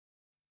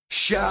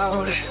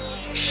Shout,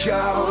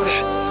 shout,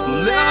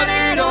 let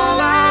it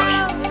all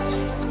out.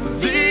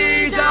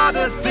 These are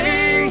the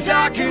things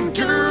I can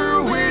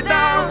do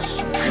without.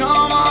 So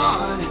come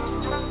on,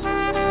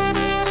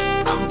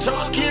 I'm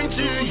talking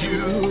to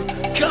you.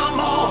 Come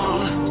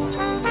on.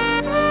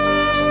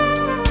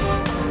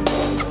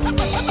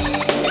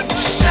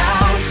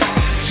 Shout,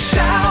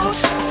 shout,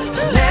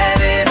 let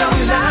it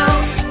all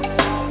out.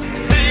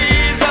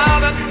 These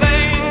are the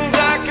things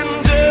I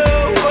can do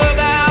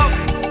without.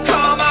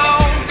 Come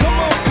on, come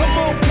on, come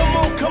on, come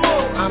on, come on.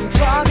 I'm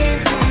talking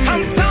to you.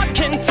 I'm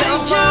talking to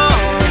you.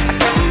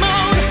 Come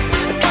on,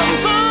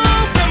 come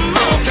on, come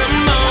on,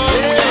 come on.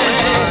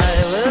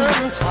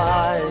 Violent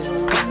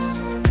times,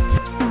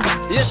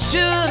 you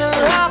shouldn't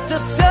have to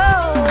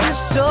sell your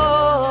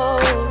soul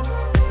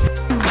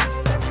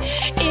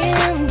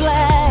in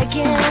black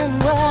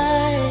and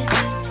white.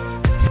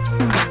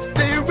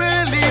 They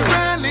really,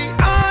 really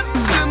ought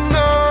to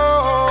know.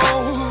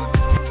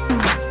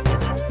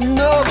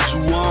 Those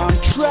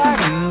one-track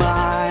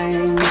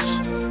minds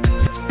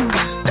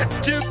that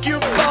took you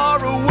for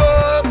a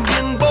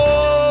working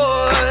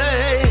boy.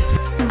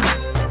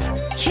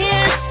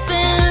 Kiss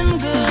them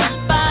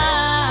goodbye.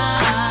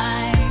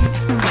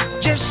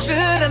 You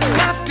shouldn't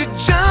have to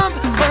jump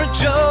for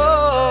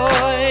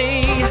joy.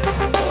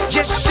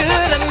 You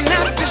shouldn't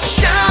have to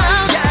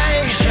shout.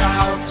 Yeah,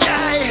 shout,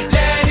 yeah.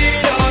 Let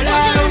it all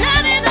out.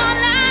 Let it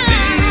all out.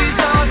 These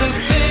are the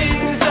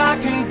things I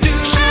can do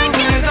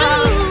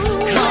without.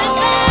 Come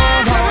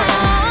on.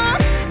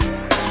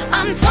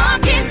 I'm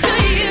talking to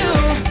you.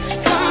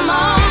 Come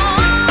on,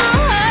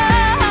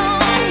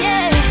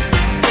 yeah.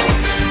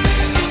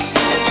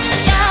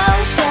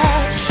 Shout,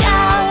 shout,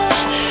 shout.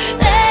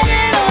 Let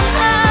it all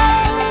out.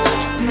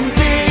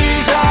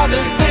 These are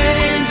the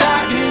things I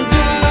can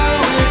do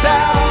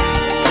without.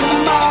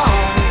 Come on,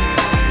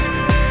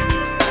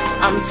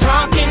 I'm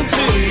talking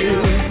to you.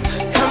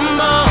 Come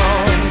on.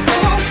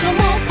 Come on, come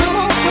on, come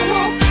on, come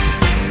on.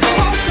 Come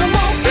on, come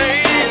on. They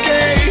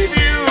gave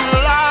you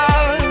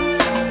life,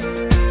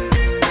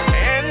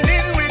 and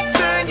in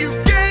return you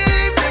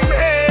gave them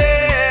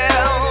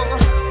hell.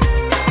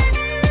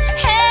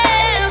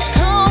 Hell's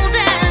cold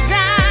as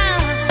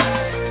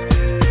ice.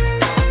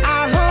 I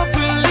hope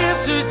we live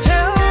to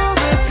tell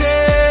the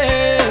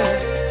tale.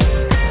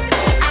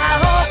 I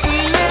hope we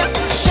live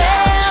to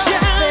share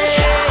the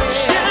tale.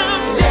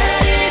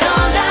 Let it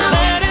all out.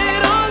 Let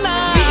it all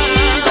out.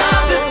 These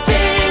are the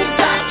things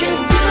I can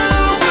do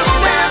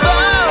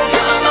without.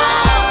 Come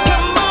on,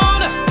 come on,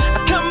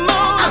 come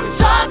on. I'm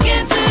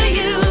talking to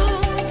you.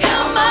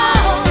 Come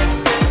on.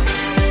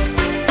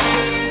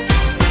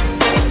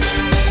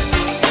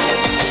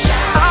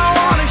 I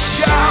wanna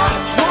shout,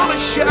 wanna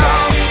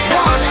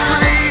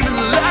scream and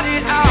let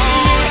it out.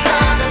 These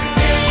are the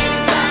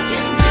things I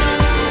can do.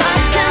 I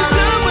can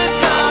do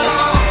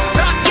without.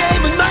 That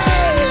game of me.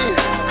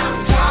 I'm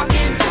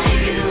talking to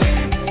you.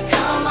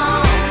 Come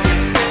on.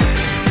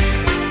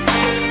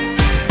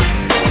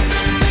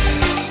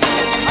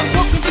 I'm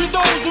talking to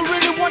those who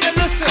really wanna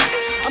listen.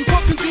 I'm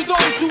talking to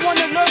those who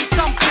wanna learn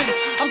something.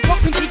 I'm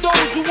talking to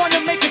those who wanna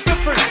make a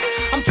difference.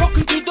 I'm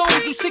talking to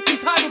those who sick and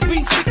tired of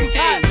being sick and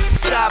tired.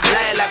 Stop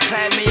lying like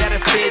crime me at a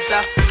feta.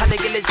 Hade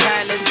gele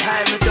child in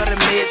time with the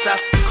meter.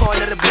 Call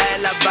it a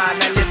blind la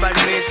bana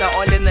liberator.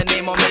 All in the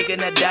name of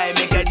making a dime,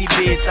 make a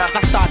debater.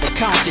 I started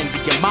counting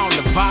the amount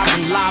of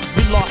violent lives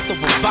we lost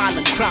over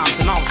violent crimes,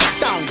 and I was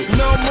astounded.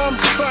 Now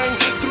mom's crying,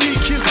 3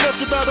 kids left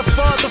without a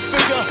father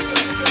figure.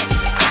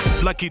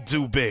 Lucky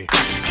Dubé,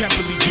 can't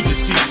believe you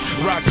deceased.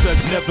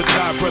 Rockstars never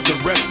die, brother,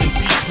 rest in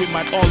peace. We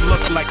might all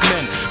look like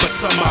men, but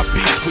some are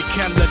beasts. We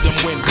can't let them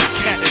win, we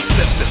can't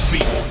accept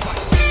defeat.